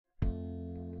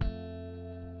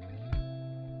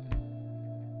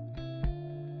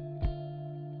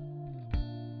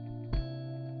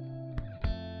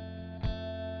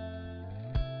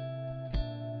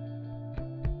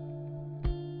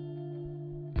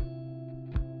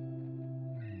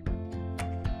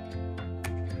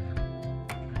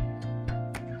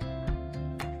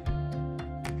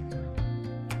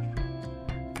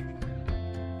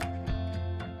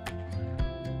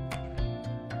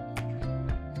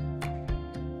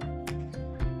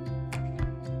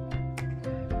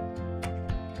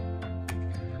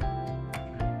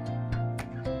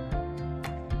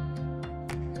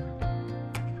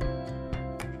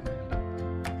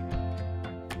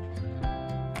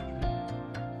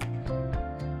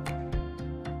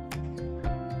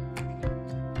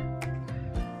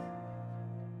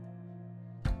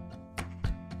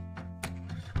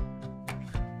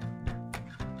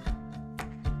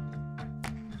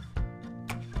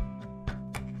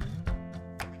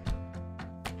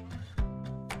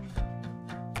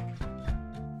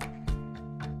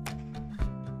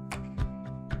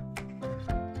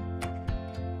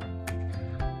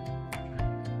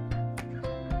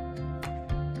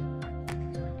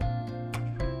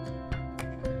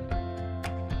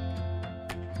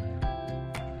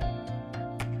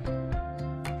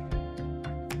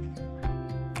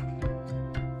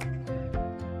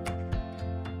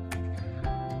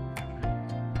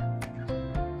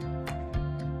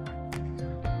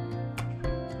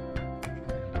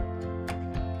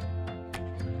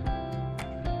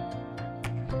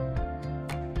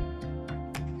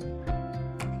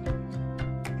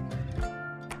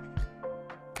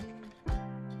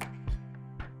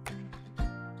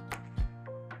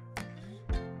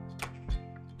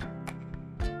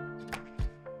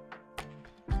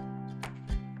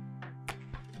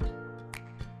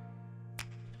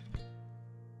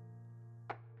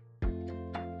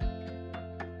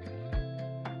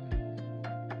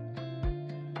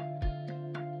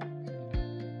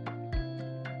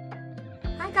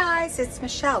guys, it's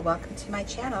Michelle. Welcome to my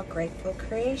channel, Grateful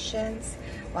Creations.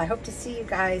 Well, I hope to see you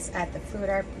guys at the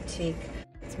FluidArt Boutique.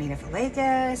 It's Mina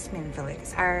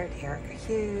Villegas Art, Erica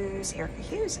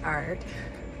Hughes Art,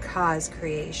 Cause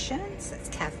Creations, that's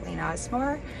Kathleen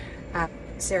Osmore,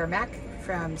 Sarah Mack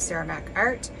from Sarah Mack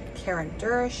Art, Karen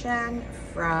Durishan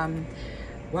from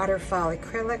Waterfall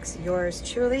Acrylics, yours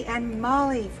truly, and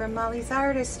Molly from Molly's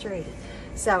Artistry.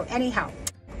 So anyhow,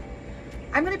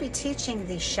 I'm going to be teaching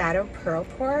the shadow pearl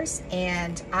pours,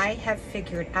 and I have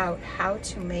figured out how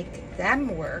to make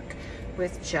them work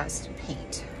with just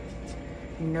paint.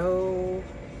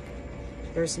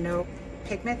 There's no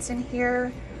pigments in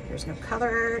here, there's no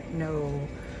color, no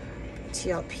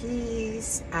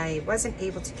TLPs. I wasn't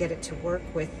able to get it to work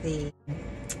with the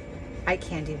eye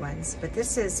candy ones, but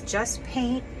this is just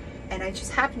paint, and I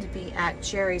just happened to be at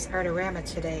Jerry's Artarama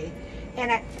today, and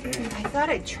I thought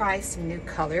I'd try some new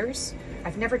colors.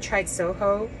 I've never tried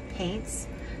Soho paints,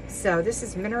 so this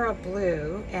is mineral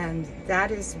blue, and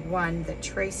that is one that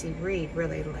Tracy Reed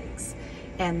really likes.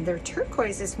 And their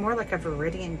turquoise is more like a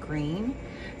viridian green,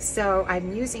 so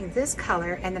I'm using this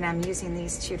color, and then I'm using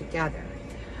these two together.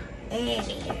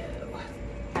 Anywho,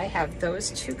 I have those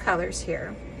two colors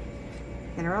here,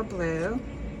 mineral blue.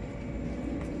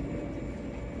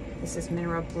 This is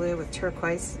mineral blue with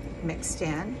turquoise mixed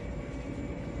in.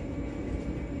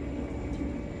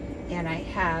 And I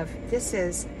have, this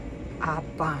is a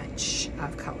bunch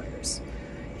of colors.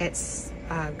 It's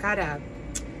got a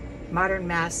Modern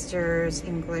Masters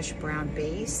English brown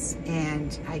base,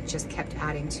 and I just kept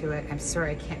adding to it. I'm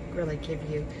sorry I can't really give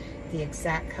you the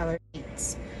exact color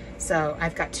paints. So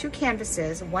I've got two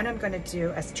canvases. One I'm going to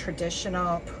do a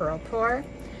traditional pearl pour,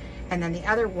 and then the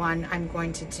other one I'm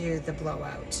going to do the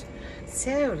blowout.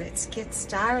 So let's get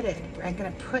started. I'm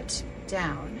going to put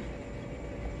down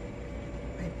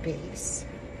my base,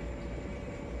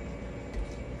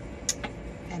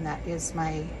 and that is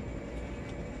my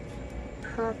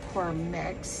pearl pour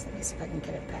mix. Let me see if I can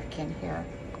get it back in here.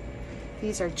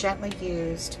 These are gently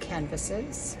used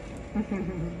canvases.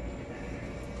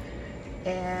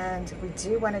 And we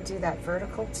do want to do that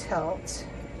vertical tilt.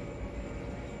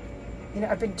 You know,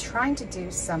 I've been trying to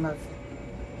do some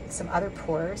other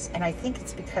pours, and I think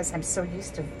it's because I'm so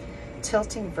used to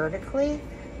tilting vertically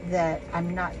that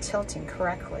I'm not tilting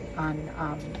correctly on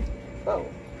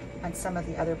some of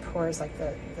the other pours, like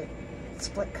the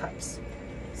split cups.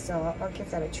 So I'll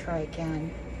give that a try again.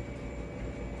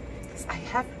 I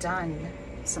have done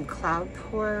some cloud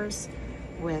pours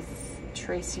with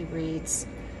Tracy Reed's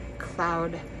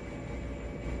cloud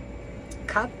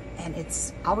cup, and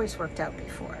it's always worked out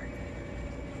before.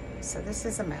 So this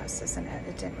is a mess, isn't it?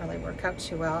 It didn't really work out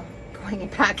too well going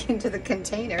back into the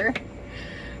container.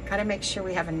 Gotta make sure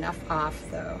we have enough off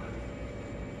though.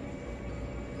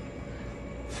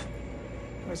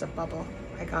 There's a bubble,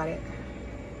 I got it.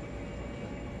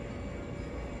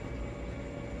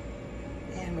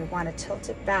 And we want to tilt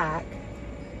it back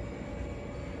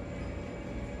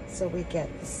so we get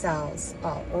the cells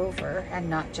all over and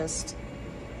not just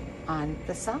on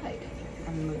the side.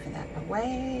 I'm moving that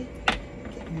away,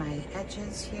 getting my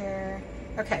edges here.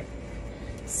 Okay,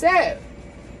 so,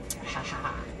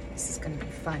 this is going to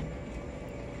be fun.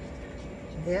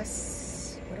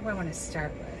 This, what do I want to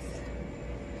start with?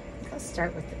 I think I'll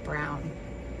start with the brown,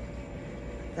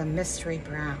 the mystery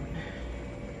brown.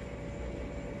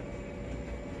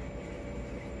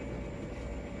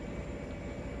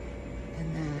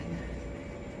 And then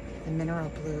the mineral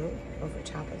blue over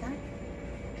top of that.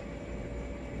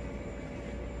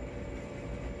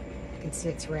 You can see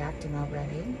it's reacting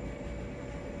already.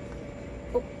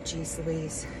 Oh, geez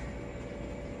Louise.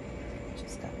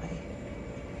 Just got my,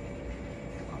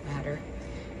 that won't matter.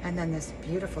 And then this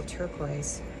beautiful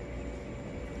turquoise.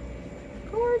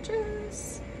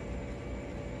 Gorgeous.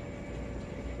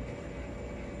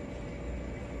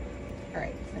 All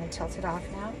right, I'm gonna tilt it off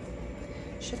now.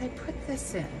 Should I put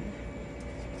this in?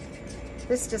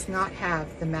 This does not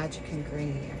have the magic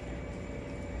ingredient.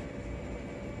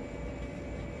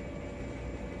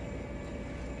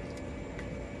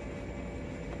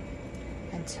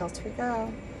 And tilt we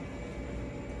go.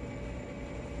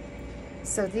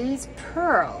 So these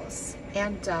pearls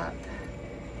end up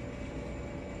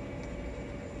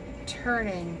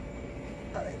turning,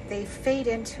 they fade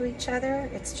into each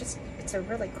other. It's a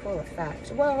really cool effect.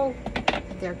 Whoa,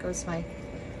 and there goes my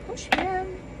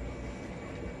pushman.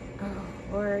 Oh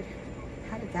Lord,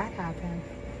 how did that happen?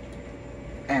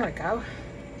 There we go.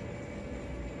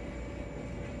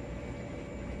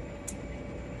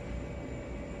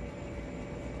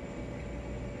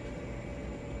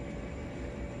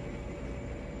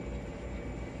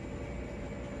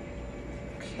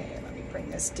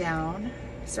 bring this down.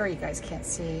 Sorry you guys can't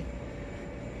see.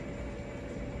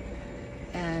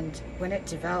 And when it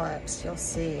develops, you'll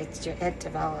see it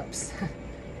develops.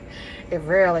 It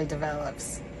really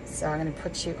develops. So I'm going to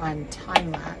put you on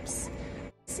time lapse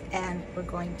and we're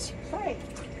going to play.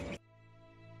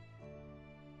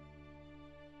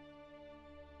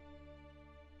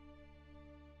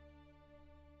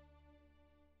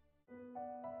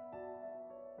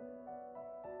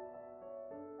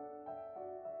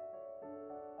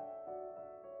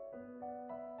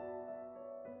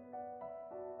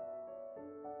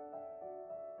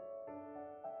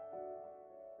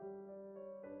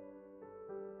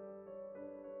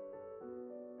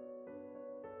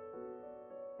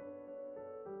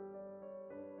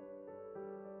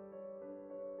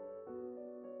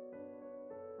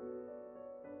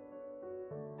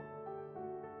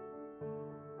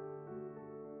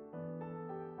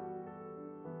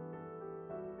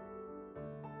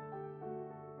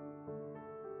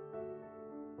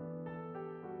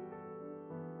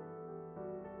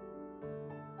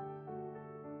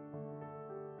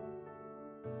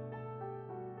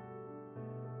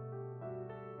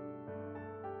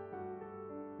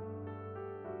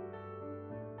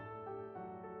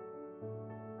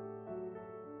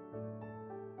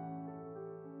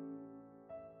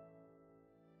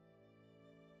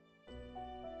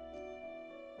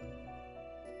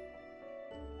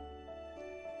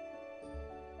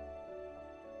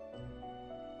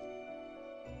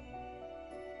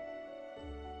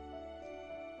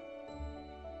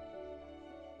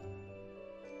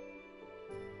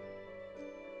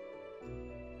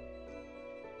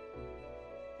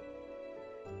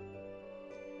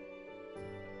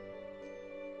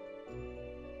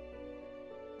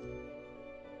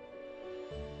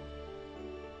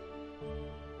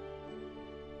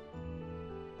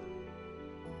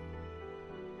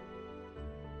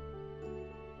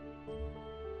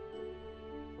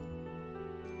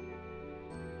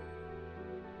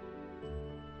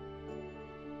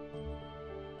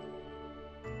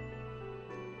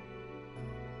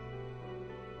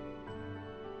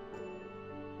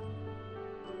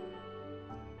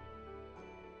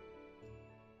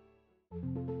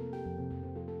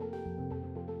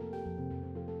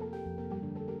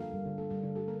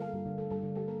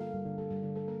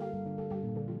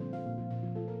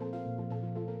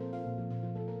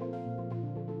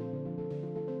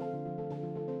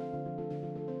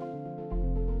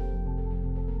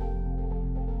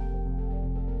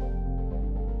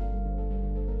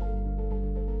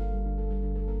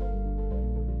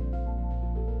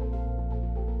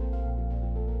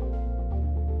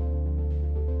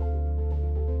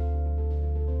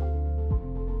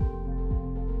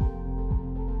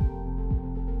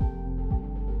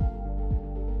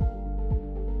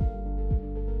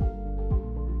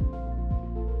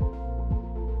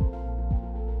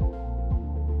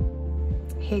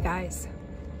 Hey guys,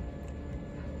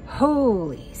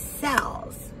 holy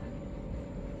cells,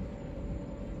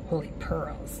 holy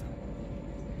pearls.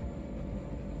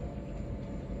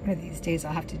 One of these days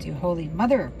I'll have to do holy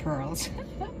mother of pearls.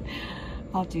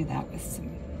 I'll do that with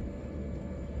some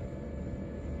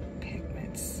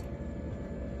pigments.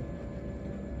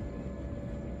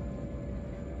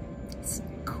 It's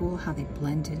cool how they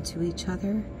blend into each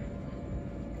other.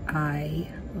 I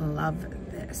love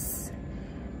this.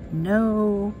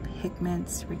 No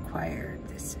pigments required.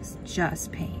 This is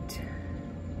just paint.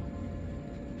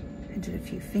 I did a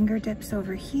few finger dips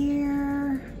over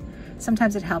here.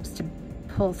 Sometimes it helps to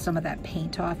pull some of that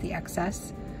paint off, the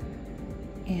excess.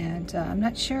 And I'm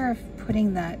not sure if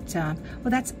putting that, well,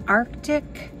 that's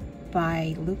Arctic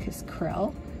by Lucas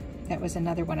Krill. That was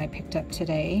another one I picked up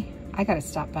today. I gotta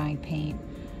stop buying paint.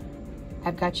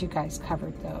 I've got you guys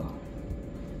covered though.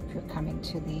 If you're coming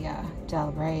to the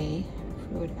Del Rey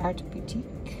Art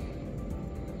Boutique.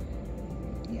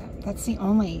 Yeah, that's the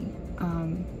only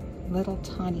little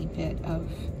tiny bit of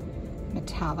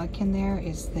metallic in there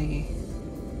is the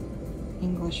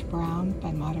English Brown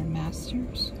by Modern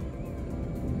Masters.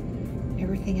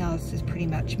 Everything else is pretty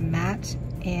much matte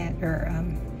and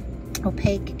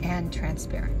opaque and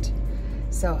transparent.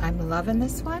 So I'm loving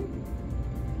this one.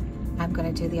 I'm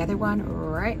going to do the other one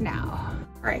right now.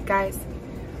 All right, guys,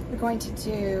 we're going to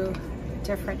do a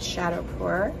different shadow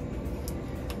pour.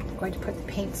 I'm going to put the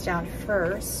paints down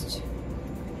first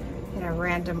in a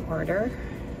random order,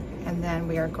 and then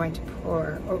we are going to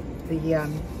pour,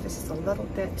 this is a little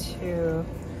bit too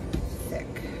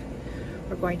thick.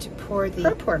 We're going to pour the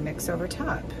Pearl Pour mix over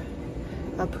top.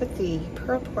 I'll put the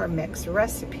Pearl Pour mix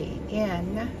recipe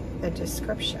in the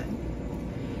description.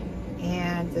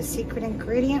 And the secret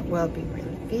ingredient will be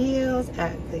revealed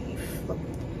at the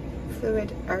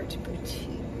GCFluidart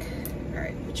Boutique. All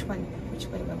right, which way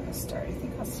do I want to start? I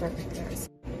think I'll start with this.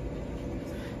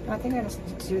 I think I just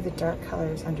do the dark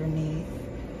colors underneath.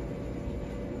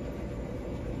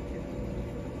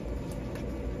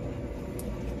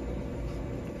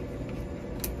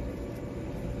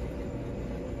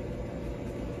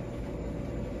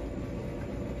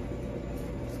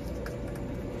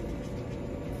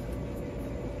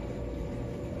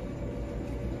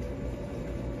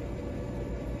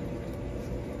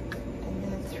 And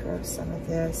then throw some of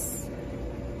this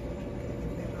in the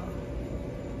middle.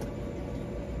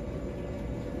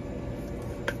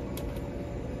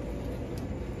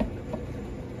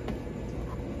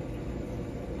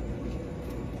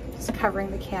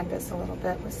 Covering the canvas a little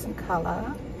bit with some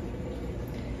color.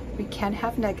 We can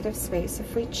have negative space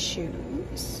if we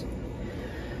choose,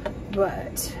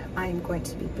 but I'm going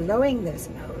to be blowing this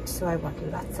out, so I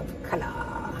want lots of color.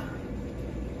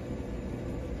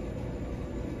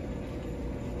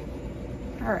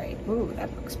 All right, ooh,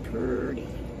 that looks pretty.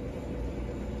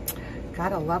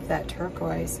 Gotta love that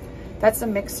turquoise. That's a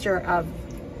mixture of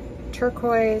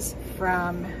turquoise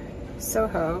from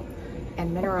Soho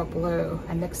and mineral blue.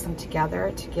 I mix them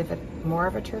together to give it more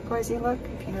of a turquoisey look,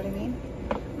 if you know what I mean.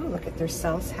 Oh, look at their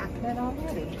cells happening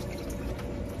already.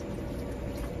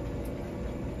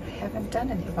 I haven't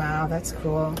done any. Wow, that's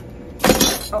cool.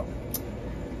 Oh,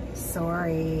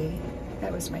 sorry.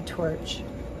 That was my torch.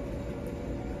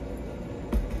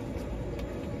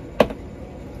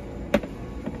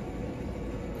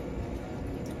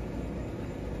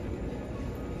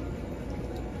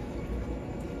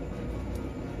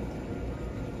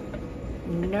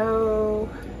 No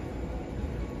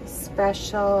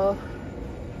special.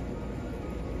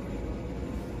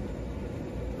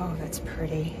 Oh, that's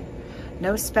pretty.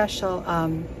 No special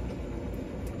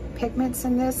pigments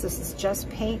in this. This is just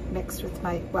paint mixed with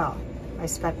my, well,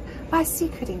 my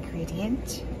secret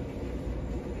ingredient.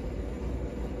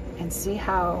 And see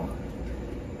how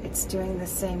it's doing the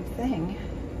same thing.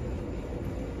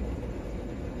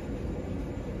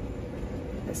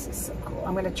 This is so cool.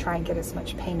 I'm going to try and get as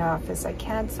much paint off as I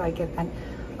can so I get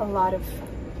a lot of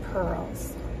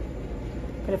pearls.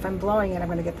 But if I'm blowing it, I'm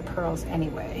going to get the pearls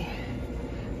anyway.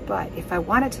 But if I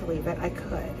wanted to leave it, I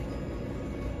could.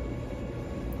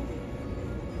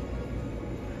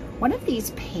 One of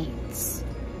these paints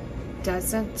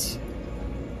doesn't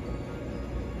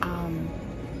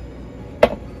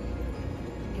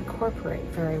incorporate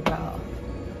very well.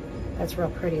 That's real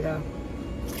pretty though.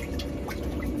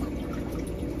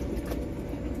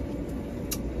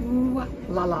 Ooh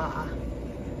la la.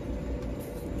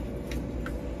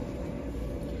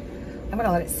 I'm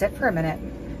gonna let it sit for a minute.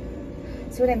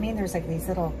 See what I mean? There's like these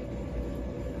little,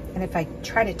 and if I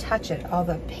try to touch it, all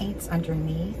the paint's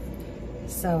underneath.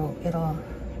 So it'll,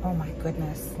 oh my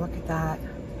goodness, look at that.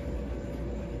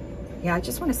 Yeah, I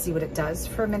just want to see what it does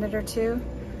for a minute or two.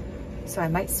 So I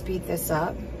might speed this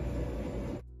up.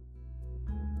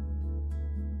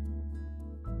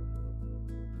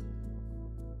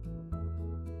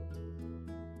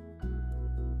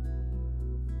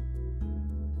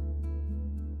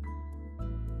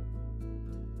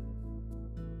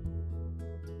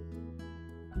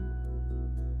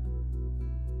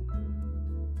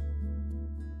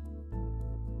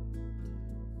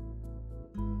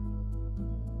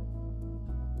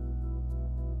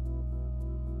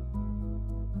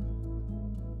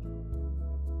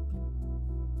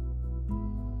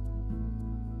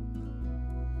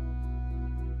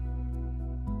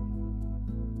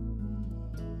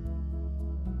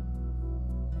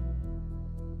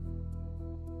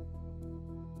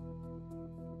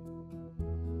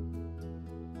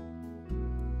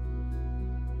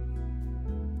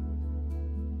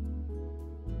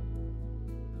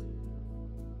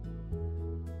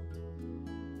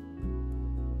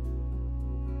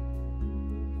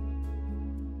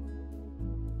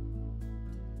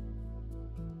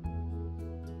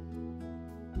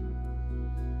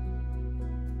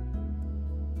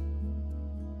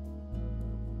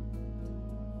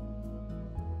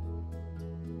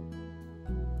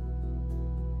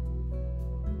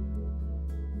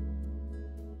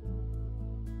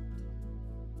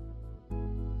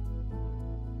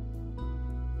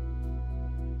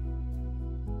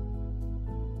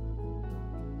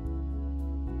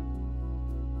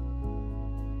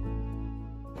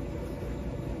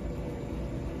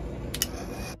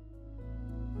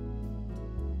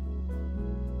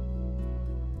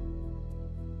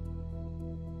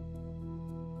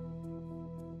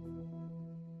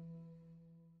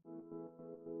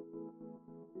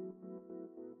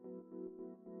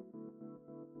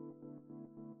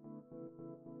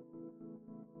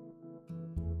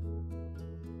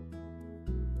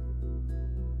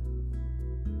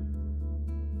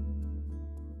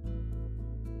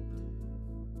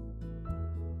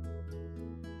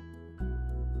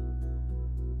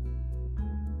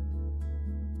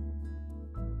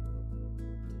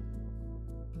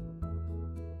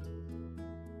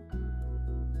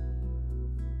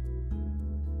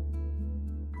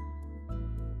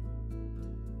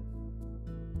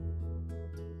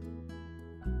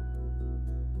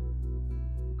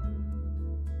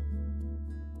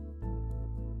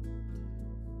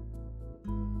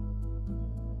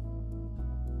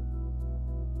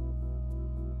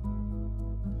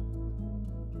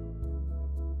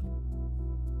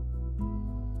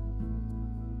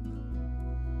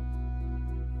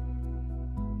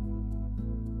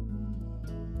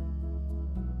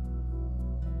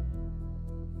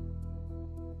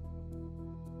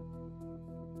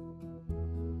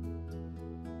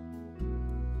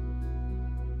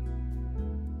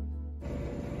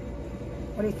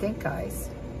 What do you think, guys?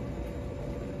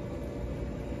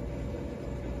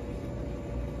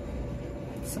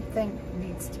 Something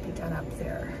needs to be done up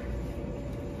there.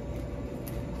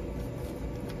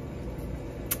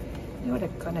 You know what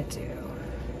I'm gonna do?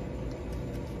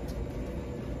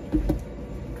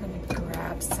 I'm gonna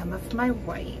grab some of my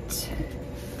white.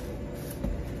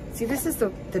 See, this is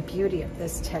the beauty of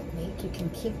this technique. You can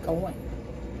keep going.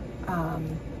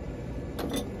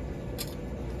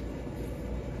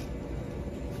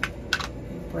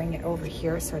 Bring it over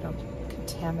here so I don't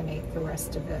contaminate the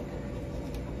rest of it.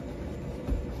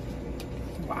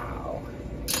 Wow.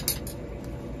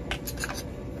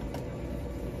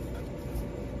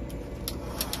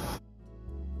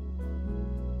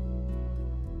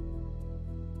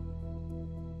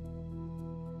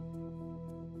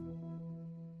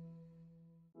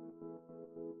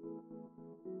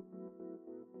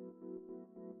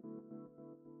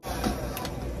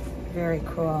 Very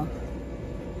cool.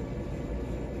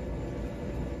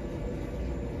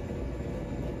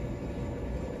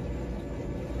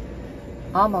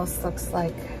 Almost looks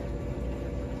like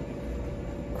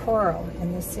coral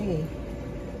in the sea.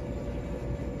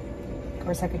 Of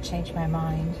course, I could change my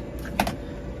mind.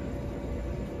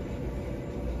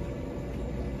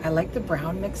 I like the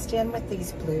brown mixed in with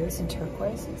these blues and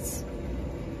turquoises.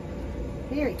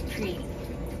 Very pretty.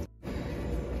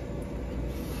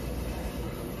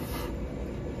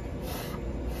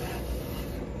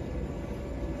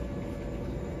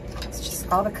 It's just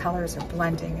all the colors are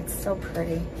blending. It's so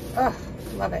pretty. Oh,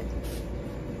 love it.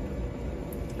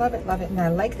 Love it, love it. And I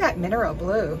like that mineral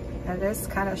blue. It is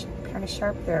kind of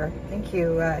sharp there. Thank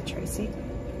you, Tracy.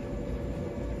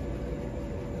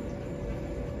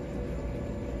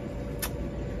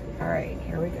 All right,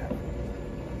 here we go.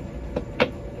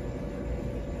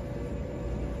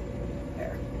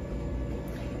 There.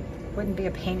 Wouldn't be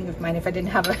a painting of mine if I didn't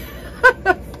have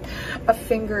a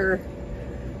finger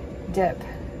dip.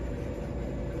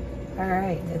 All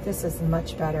right, this is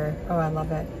much better. Oh, I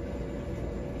love it.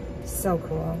 So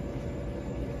cool.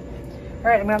 All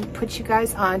right, I'm gonna put you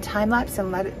guys on time lapse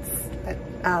and let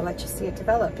you see it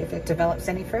develop, if it develops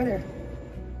any further.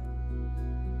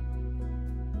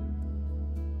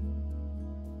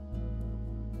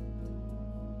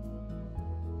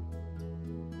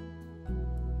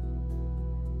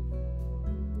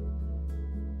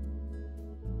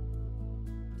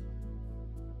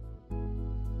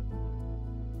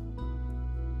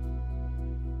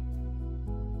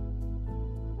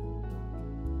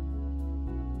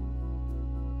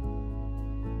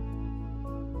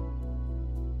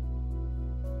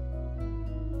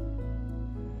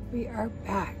 We are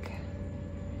back.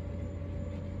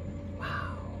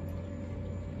 Wow.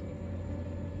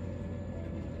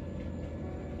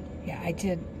 Yeah, I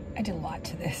did a lot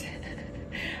to this.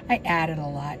 I added a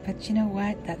lot, but you know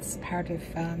what? That's part of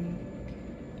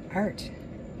art.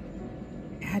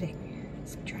 Adding,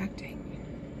 subtracting.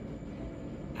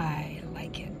 I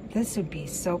like it. This would be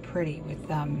so pretty with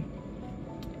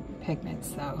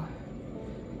pigments though.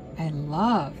 I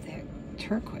love the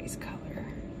turquoise color.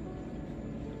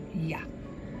 Yeah,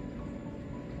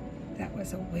 that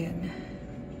was a win.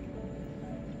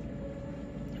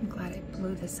 I'm glad I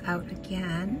blew this out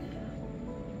again.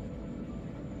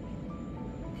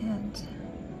 And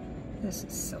this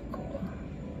is so cool.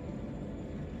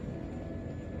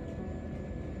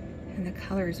 And the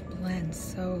colors blend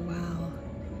so well.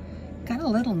 Got a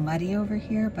little muddy over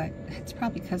here, but it's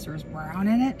probably because there's brown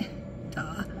in it.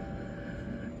 Duh.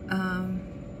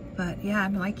 But yeah,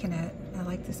 I'm liking it. I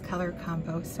like this color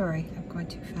combo. Sorry, I'm going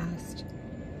too fast.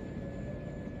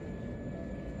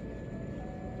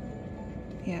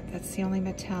 Yeah, that's the only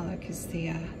metallic is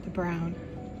the brown.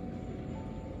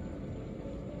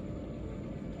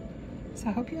 So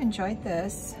I hope you enjoyed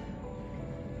this.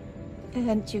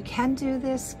 And you can do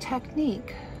this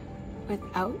technique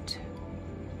without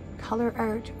color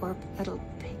art or little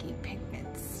piggy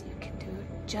pigments. You can do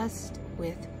it just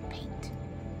with paint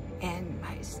and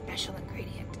my special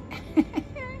ingredient.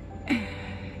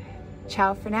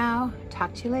 Ciao for now.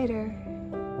 Talk to you later.